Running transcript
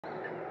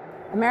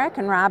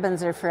American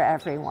robins are for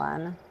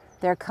everyone.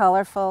 They're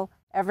colorful,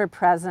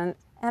 ever-present,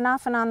 and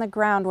often on the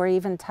ground where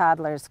even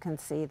toddlers can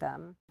see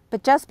them.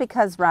 But just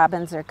because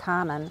robins are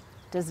common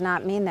does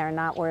not mean they're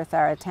not worth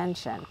our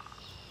attention.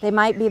 They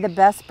might be the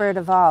best bird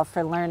of all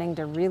for learning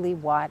to really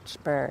watch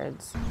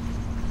birds.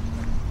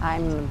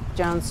 I'm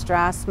Joan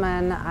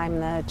Strassmann.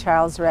 I'm the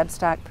Charles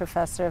Rebstock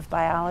Professor of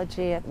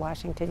Biology at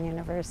Washington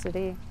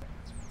University.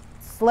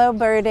 Slow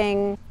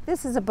birding.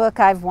 This is a book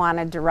I've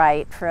wanted to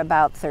write for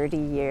about 30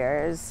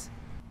 years.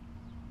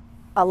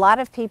 A lot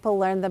of people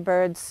learn the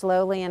birds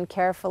slowly and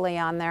carefully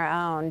on their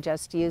own,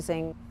 just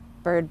using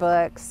bird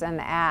books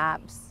and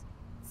apps.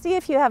 See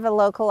if you have a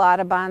local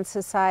Audubon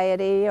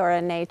Society or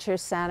a nature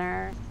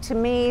center. To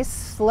me,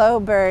 slow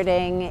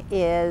birding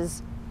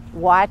is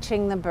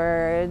watching the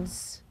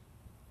birds,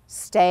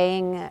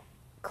 staying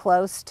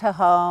close to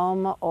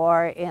home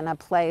or in a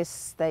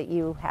place that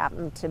you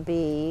happen to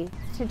be,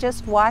 to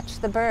just watch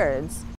the birds.